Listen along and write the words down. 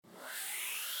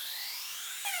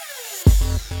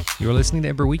You're listening to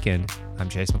Ember Weekend. I'm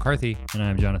Chase McCarthy. And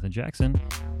I'm Jonathan Jackson.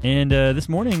 And this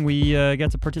morning we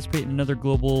got to participate in another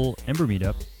global Ember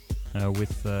meetup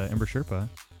with Ember Sherpa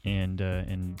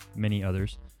and many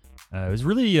others. It was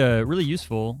really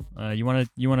useful. You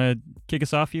wanna kick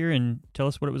us off here and tell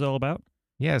us what it was all about?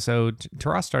 Yeah, so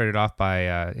Taras started off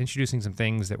by introducing some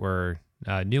things that were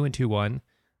new in 2.1.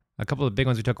 A couple of big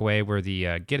ones we took away were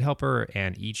the Git helper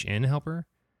and each in helper.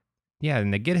 Yeah,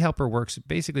 and the Git helper works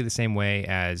basically the same way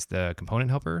as the component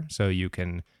helper. So you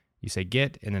say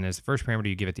Git, and then as the first parameter,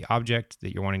 you give it the object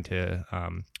that you're wanting to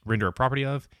render a property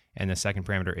of, and the second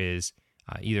parameter is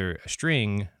either a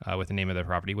string with the name of the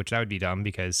property, which that would be dumb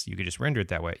because you could just render it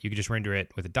that way. You could just render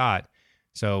it with a dot.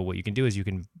 So what you can do is you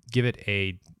can give it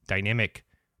a dynamic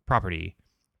property,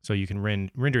 so you can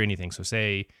render anything. So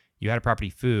say you had a property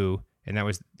foo, and that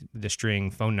was the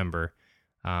string phone number.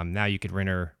 Now you could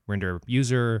render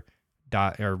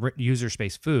user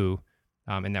space foo,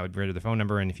 and that would render the phone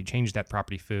number. And if you change that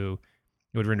property foo,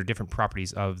 it would render different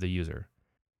properties of the user.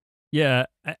 Yeah,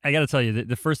 I got to tell you,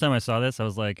 the first time I saw this, I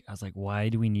was like, why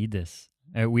do we need this?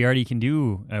 We already can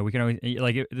do. We can always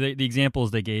the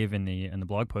examples they gave in the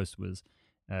blog post was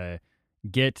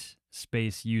Git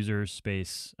space user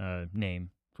space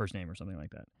name, first name or something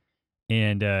like that.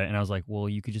 And I was like, well,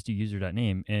 you could just do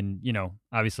user.name, and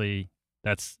obviously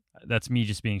that's me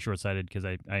just being short-sighted because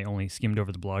I only skimmed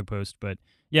over the blog post. But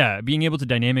yeah, being able to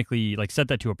dynamically set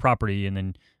that to a property, and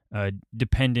then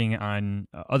depending on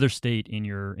other state in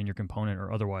your component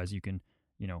or otherwise, you can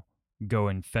go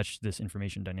and fetch this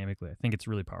information dynamically. I think it's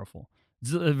really powerful.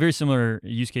 It's very similar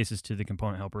use cases to the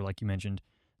component helper, like you mentioned.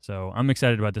 So I'm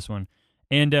excited about this one.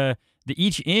 And the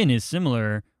each in is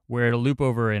similar, where it'll loop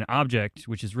over an object,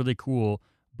 which is really cool.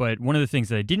 But one of the things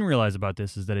that I didn't realize about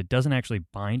this is that it doesn't actually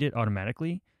bind it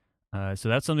automatically. So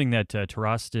that's something that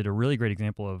Taras did a really great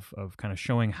example of kind of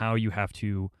showing how you have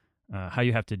to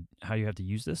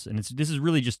use this. And this is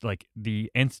really just like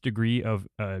the nth degree of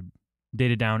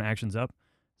data down, actions up.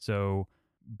 So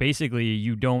basically,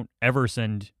 you don't ever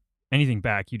send anything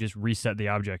back. You just reset the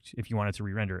object if you want it to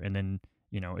re-render, and then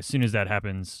as soon as that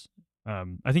happens, I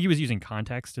think he was using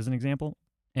context as an example.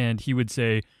 And he would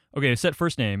say, okay, set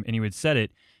first name, and he would set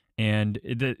it, and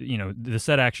the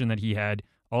set action that he had,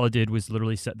 all it did was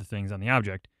literally set the things on the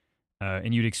object.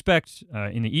 And you'd expect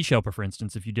in the each helper, for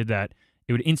instance, if you did that,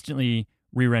 it would instantly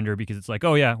re-render because it's like,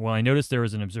 oh yeah, well I noticed there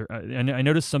was I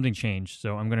noticed something changed,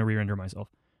 so I'm going to re-render myself.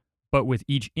 But with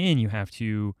each in, you have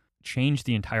to change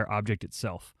the entire object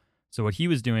itself. So what he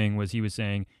was doing was he was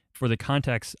saying for the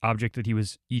context object that he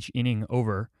was each inning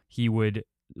over, he would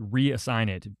reassign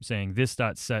it, saying this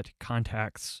dot set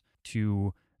contacts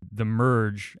to the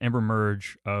Ember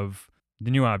merge of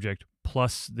the new object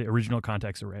plus the original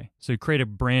context array. So you create a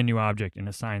brand new object and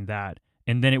assign that,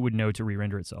 and then it would know to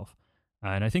re-render itself.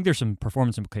 And I think there's some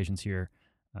performance implications here.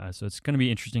 So it's going to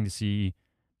be interesting to see,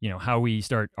 how we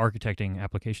start architecting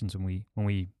applications when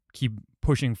we keep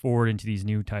pushing forward into these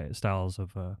new styles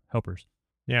of helpers.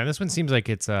 Yeah, this one seems like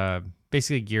it's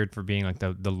basically geared for being like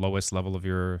the lowest level of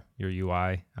your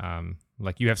UI.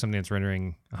 Like you have something that's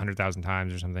rendering 100,000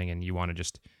 times or something, and you want to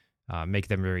just make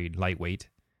them very lightweight.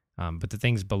 But the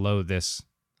things below this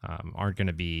aren't going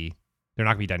to be, they're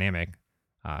not going to be dynamic.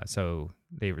 So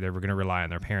they were going to rely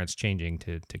on their parents changing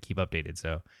to keep updated.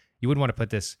 So you wouldn't want to put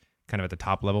this kind of at the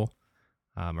top level,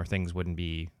 or things wouldn't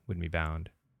be bound.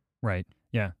 Right.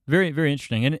 Yeah. Very, very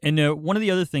interesting. And one of the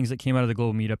other things that came out of the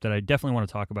global meetup that I definitely want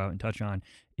to talk about and touch on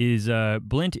is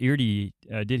Blint Eardy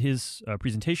did his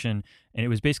presentation, and it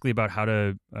was basically about how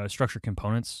to structure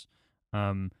components.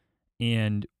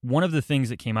 And one of the things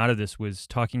that came out of this was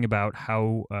talking about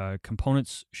how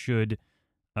components should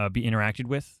be interacted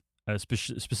with,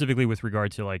 specifically with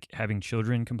regard to having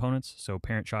children components, so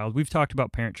parent-child. We've talked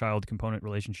about parent-child component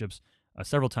relationships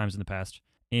several times in the past.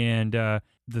 And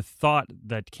the thought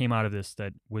that came out of this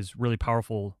that was really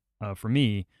powerful for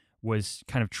me was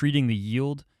kind of treating the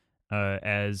yield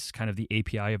as kind of the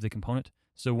API of the component.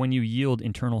 So when you yield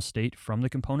internal state from the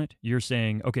component, you're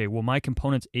saying, okay, well, my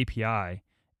component's API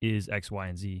is X, Y,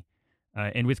 and Z.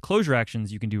 And with closure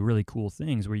actions, you can do really cool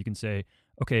things where you can say,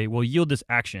 okay, well, yield this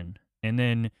action. And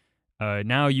then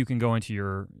now you can go into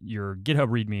your GitHub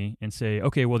README and say,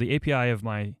 okay, well, the API of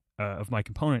my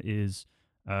component is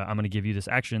I'm going to give you this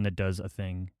action that does a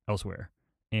thing elsewhere.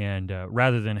 And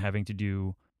rather than having to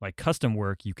do custom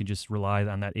work, you can just rely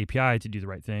on that API to do the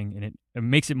right thing. And it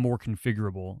makes it more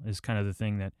configurable is kind of the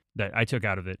thing that I took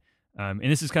out of it. And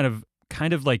this is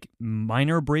kind of like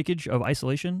minor breakage of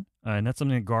isolation. And that's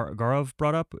something that Gaurav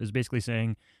brought up, is basically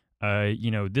saying,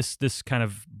 this kind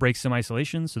of breaks some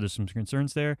isolation. So there's some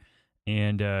concerns there.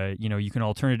 And you can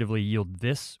alternatively yield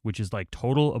this, which is like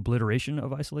total obliteration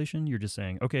of isolation. You're just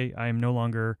saying, okay, I'm no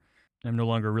longer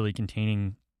really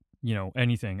containing,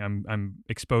 anything. I'm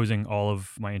exposing all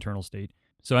of my internal state.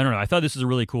 So I don't know. I thought this was a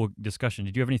really cool discussion.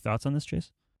 Did you have any thoughts on this,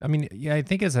 Chase? I mean, yeah, I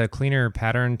think it's a cleaner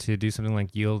pattern to do something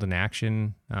like yield an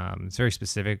action. It's very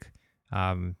specific,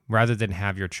 rather than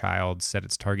have your child set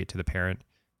its target to the parent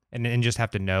and just have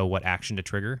to know what action to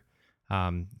trigger.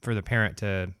 For the parent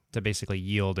to basically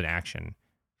yield an action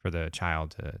for the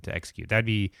child to execute. That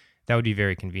would be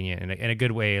very convenient and a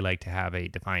good way like to have a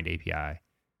defined API.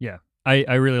 Yeah,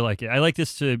 I really like it. I like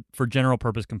this for general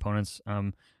purpose components.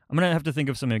 I'm gonna have to think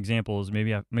of some examples.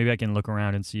 Maybe I can look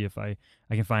around and see if I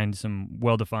can find some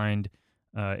well defined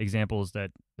examples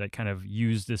that kind of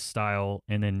use this style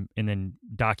and then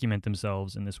document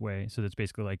themselves in this way. So that's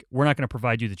basically like, we're not going to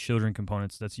provide you the children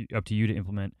components. That's up to you to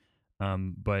implement.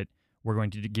 But we're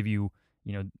going to give you,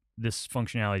 this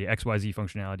functionality, XYZ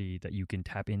functionality that you can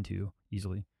tap into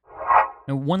easily.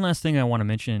 Now, one last thing I want to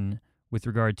mention with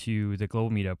regard to the global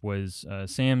meetup was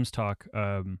Sam's talk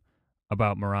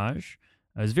about Mirage.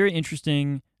 It was very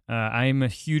interesting. I'm a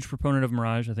huge proponent of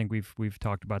Mirage. I think we've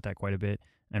talked about that quite a bit,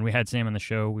 and we had Sam on the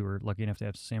show. We were lucky enough to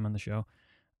have Sam on the show.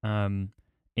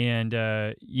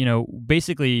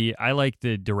 Basically, I like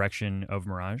the direction of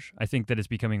Mirage. I think that it's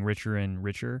becoming richer and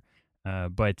richer.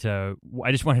 But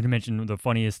I just wanted to mention the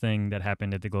funniest thing that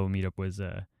happened at the global meetup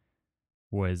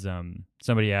was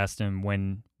somebody asked him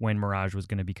when Mirage was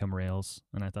going to become Rails,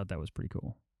 and I thought that was pretty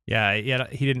cool. Yeah,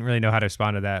 he didn't really know how to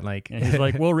respond to that. Like, and he's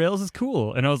like, "Well, Rails is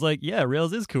cool," and I was like, "Yeah,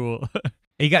 Rails is cool."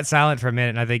 He got silent for a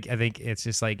minute, and I think it's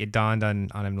just like it dawned on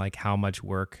him like how much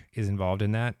work is involved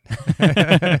in that.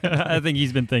 I think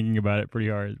he's been thinking about it pretty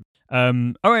hard.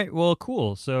 All right, well,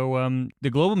 cool. So the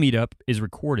global meetup is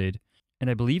recorded. And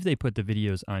I believe they put the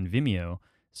videos on Vimeo.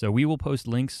 So we will post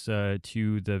links to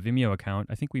the Vimeo account.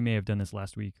 I think we may have done this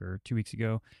last week or 2 weeks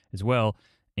ago as well.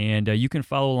 And you can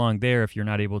follow along there if you're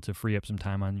not able to free up some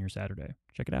time on your Saturday.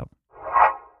 Check it out.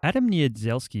 Adam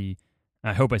Niedzielski,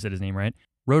 I hope I said his name right,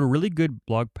 wrote a really good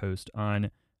blog post on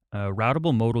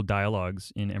routable modal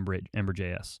dialogues in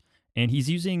Ember.js. And he's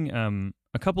using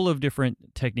a couple of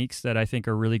different techniques that I think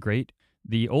are really great.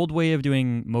 The old way of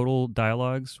doing modal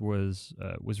dialogues was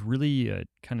really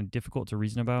kind of difficult to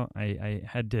reason about. I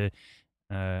had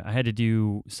to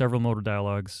do several modal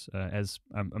dialogues, as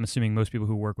I'm assuming most people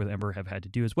who work with Ember have had to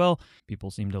do as well.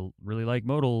 People seem to really like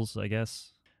modals, I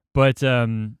guess. But you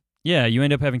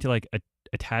end up having to like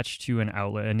attach to an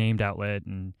outlet, a named outlet,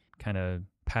 and kind of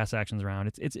pass actions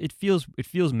around. It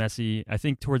feels messy. I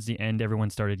think towards the end,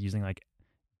 everyone started using like,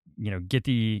 get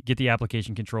the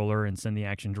application controller and send the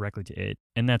action directly to it,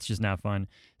 and that's just not fun.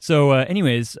 So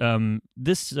anyways,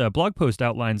 this blog post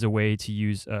outlines a way to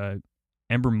use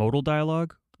Ember modal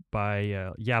dialog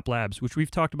by Yap Labs, which we've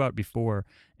talked about before,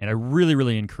 and I really,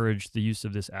 really encourage the use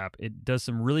of this app. It does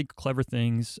some really clever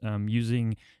things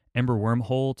using Ember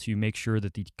Wormhole to make sure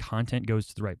that the content goes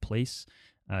to the right place.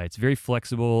 It's very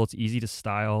flexible, it's easy to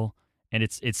style, and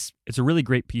it's a really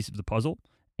great piece of the puzzle.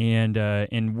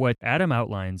 And what Adam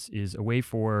outlines is a way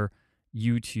for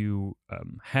you to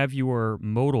have your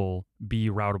modal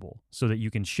be routable so that you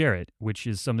can share it, which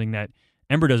is something that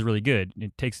Ember does really good.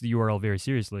 It takes the URL very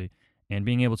seriously, and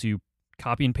being able to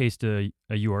copy and paste a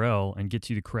URL and get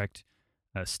to the correct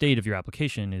state of your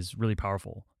application is really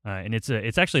powerful. And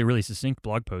it's actually a really succinct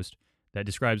blog post that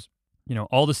describes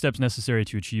all the steps necessary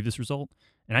to achieve this result.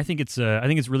 And I think it's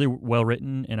really well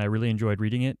written, and I really enjoyed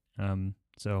reading it.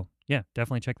 So yeah,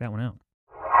 definitely check that one out.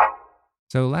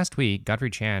 So last week, Godfrey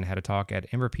Chan had a talk at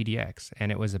Ember PDX,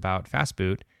 and it was about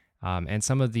Fastboot and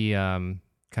some of the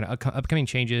kind of upcoming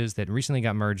changes that recently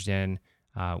got merged in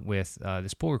with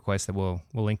this pull request that we'll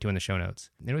link to in the show notes.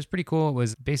 And it was pretty cool. It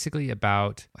was basically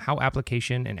about how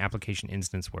application and application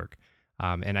instance work.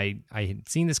 And I had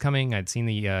seen this coming. I'd seen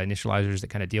the initializers that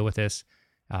kind of deal with this,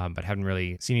 but haven't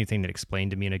really seen anything that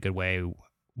explained to me in a good way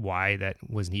why that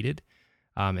was needed.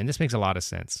 And this makes a lot of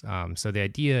sense. So the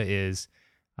idea is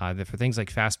that for things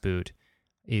like Fastboot,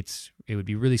 it would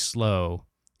be really slow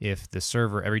if the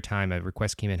server, every time a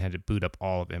request came in, had to boot up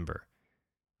all of Ember.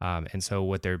 And so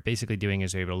what they're basically doing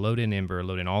is they're able to load in Ember,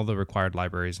 load in all the required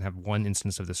libraries, and have one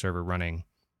instance of the server running.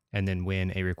 And then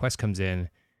when a request comes in,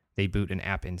 they boot an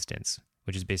app instance,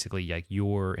 which is basically like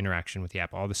your interaction with the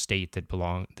app, all the state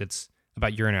that's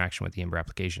about your interaction with the Ember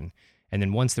application. And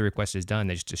then once the request is done,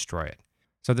 they just destroy it.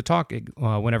 So the talk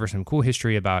went over some cool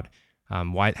history about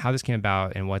how this came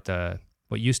about and what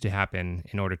used to happen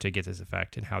in order to get this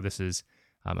effect, and how this is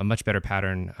a much better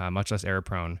pattern, much less error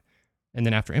prone. And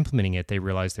then after implementing it, they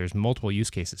realized there's multiple use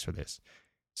cases for this.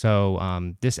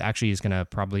 So this actually is going to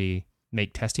probably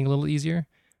make testing a little easier.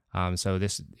 So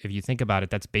this, if you think about it,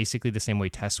 that's basically the same way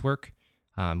tests work.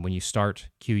 When you start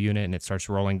QUnit and it starts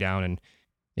rolling down and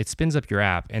it spins up your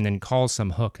app and then calls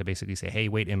some hook to basically say, hey,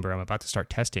 wait, Ember, I'm about to start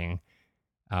testing,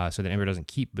 so that Ember doesn't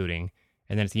keep booting.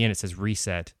 And then at the end, it says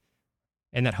reset.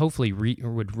 And that hopefully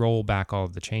would roll back all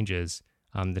of the changes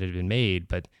that had been made.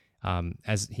 But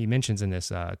as he mentions in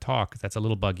this talk, that's a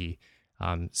little buggy.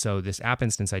 So this app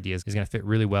instance idea is going to fit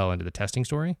really well into the testing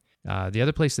story. The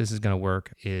other place this is going to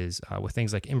work is with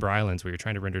things like Ember Islands, where you're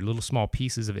trying to render little small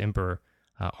pieces of Ember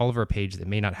all over a page that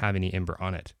may not have any Ember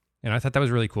on it. And I thought that was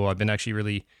really cool. I've been actually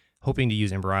really hoping to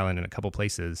use Ember Island in a couple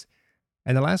places.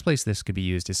 And the last place this could be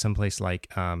used is someplace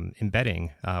like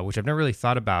embedding, which I've never really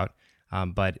thought about,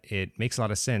 but it makes a lot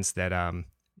of sense that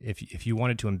if you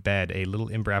wanted to embed a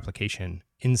little Ember application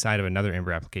inside of another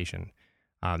Ember application,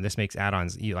 this makes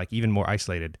add-ons like even more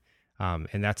isolated.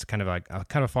 And that's kind of like a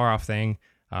kind of far off thing,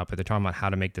 but they're talking about how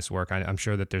to make this work. I'm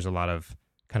sure that there's a lot of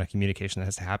kind of communication that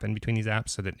has to happen between these apps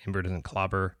so that Ember doesn't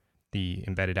clobber the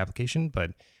embedded application.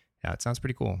 But yeah, it sounds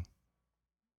pretty cool.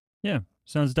 Yeah,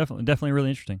 sounds definitely really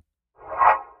interesting.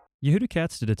 Yehuda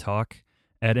Katz did a talk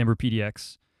at Ember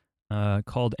PDX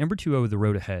called Ember 2.0 The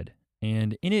Road Ahead.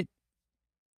 And in it,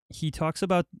 he talks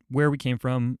about where we came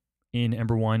from in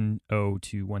Ember 1.0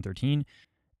 to 1.13.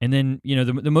 And then,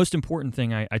 the most important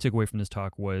thing I took away from this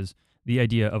talk was the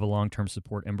idea of a long-term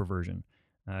support Ember version.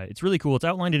 It's really cool. It's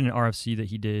outlined in an RFC that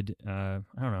he did, I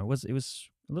don't know, it was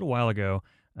a little while ago,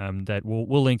 that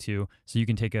we'll link to so you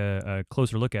can take a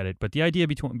closer look at it. But the idea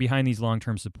behind these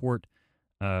long-term support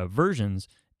versions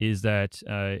is that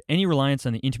any reliance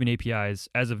on the Intimate APIs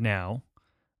as of now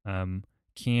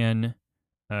can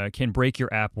break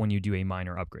your app when you do a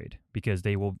minor upgrade, because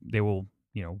they will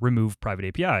remove private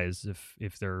APIs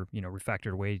if they're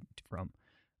refactored away from.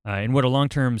 And what a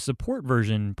long-term support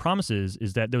version promises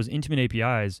is that those Intimate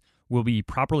APIs will be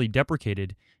properly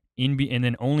deprecated and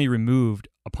then only removed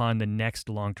upon the next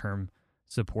long-term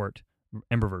support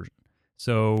Ember version.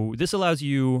 So this allows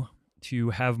you to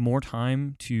have more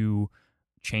time to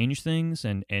change things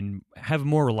and have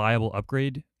more reliable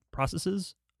upgrade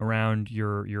processes around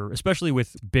your especially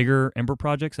with bigger Ember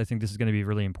projects. I think this is going to be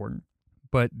really important.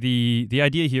 But the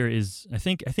idea here is, I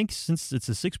think since it's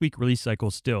a 6-week release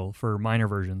cycle still for minor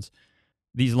versions,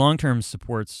 these long-term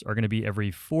supports are going to be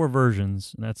every 4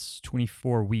 versions, and that's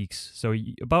 24 weeks. So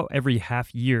about every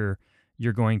half year,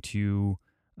 you're going to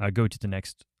go to the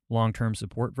next long-term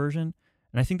support version.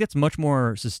 And I think that's much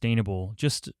more sustainable.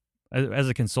 Just as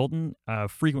a consultant,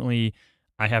 frequently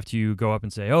I have to go up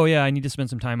and say, oh yeah, I need to spend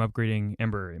some time upgrading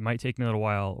Ember. It might take me a little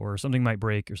while, or something might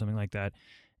break or something like that.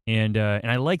 And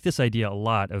I like this idea a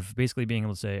lot of basically being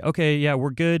able to say, okay, yeah, we're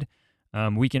good.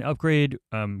 We can upgrade,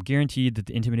 guaranteed that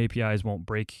the Intimate APIs won't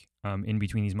break in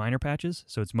between these minor patches.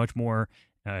 So it's much more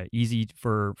easy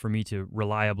for me to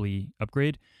reliably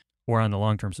upgrade. Or on the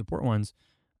long-term support ones,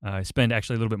 spend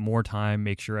actually a little bit more time,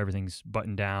 make sure everything's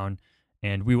buttoned down,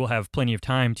 and we will have plenty of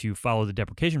time to follow the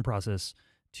deprecation process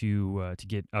to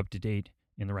get up to date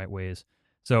in the right ways.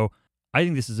 So I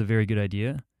think this is a very good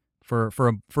idea for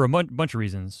a bunch of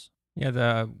reasons. Yeah,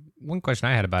 the one question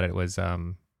I had about it was,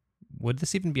 would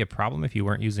this even be a problem if you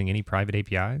weren't using any private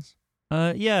APIs?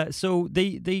 Yeah, so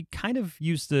they kind of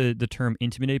use the term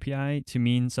Intimate API to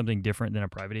mean something different than a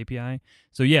private API.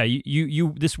 So yeah,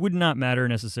 you this would not matter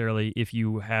necessarily if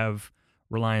you have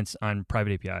reliance on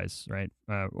private APIs, right?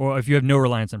 Or if you have no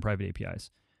reliance on private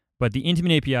APIs. But the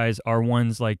Intimate APIs are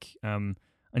ones like,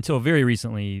 until very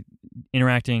recently,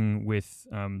 interacting with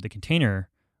the container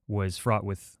was fraught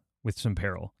with some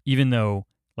peril, even though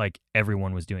like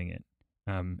everyone was doing it,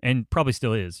 and probably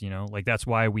still is. Like that's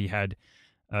why we had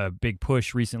a big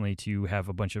push recently to have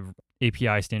a bunch of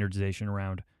API standardization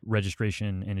around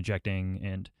registration and ejecting,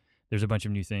 and there's a bunch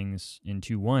of new things in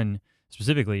 2.1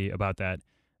 specifically about that,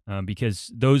 because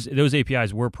those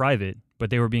APIs were private, but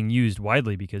they were being used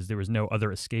widely because there was no other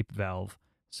escape valve.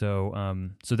 So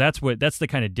that's the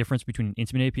kind of difference between an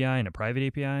Intimate API and a private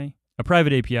API. A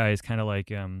private API is kind of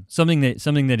like something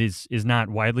that is not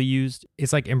widely used.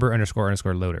 It's like Ember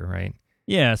 __ loader, right?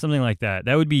 Yeah, something like that.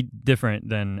 That would be different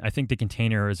than, I think the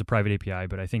container is a private API,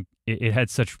 but I think it had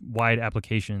such wide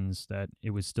applications that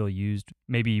it was still used,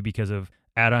 maybe because of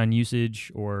add-on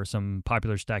usage or some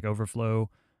popular Stack Overflow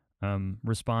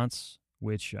response,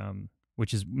 which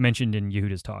is mentioned in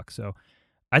Yehuda's talk. So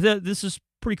I thought this is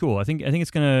pretty cool. I think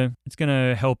it's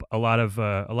gonna help a lot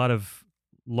of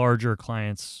larger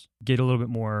clients get a little bit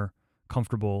more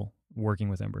comfortable working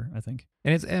with Ember, I think.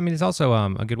 And it's also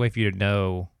a good way for you to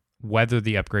know whether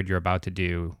the upgrade you're about to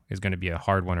do is going to be a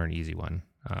hard one or an easy one.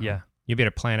 Yeah. You'll be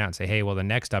able to plan out and say, hey, well, the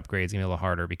next upgrade is going to be a little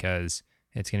harder because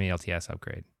it's going to be an LTS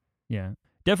upgrade. Yeah.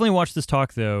 Definitely watch this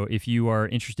talk though if you are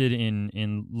interested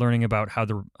in learning about how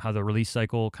the release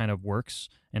cycle kind of works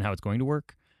and how it's going to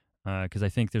work. Because I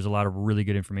think there's a lot of really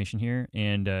good information here,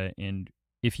 and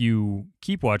if you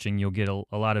keep watching, you'll get a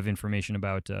lot of information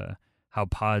about how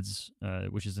pods,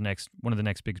 which is one of the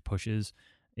next big pushes,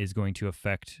 is going to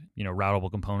affect routable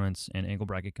components and ankle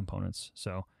bracket components.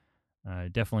 So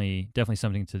definitely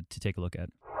something to take a look at.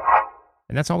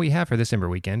 And that's all we have for this Ember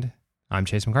weekend. I'm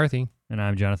Chase McCarthy. And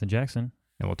I'm Jonathan Jackson.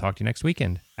 And we'll talk to you next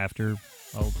weekend. After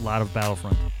a lot of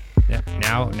Battlefront. Yeah.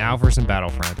 Now for some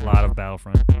Battlefront. A lot of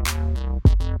Battlefront.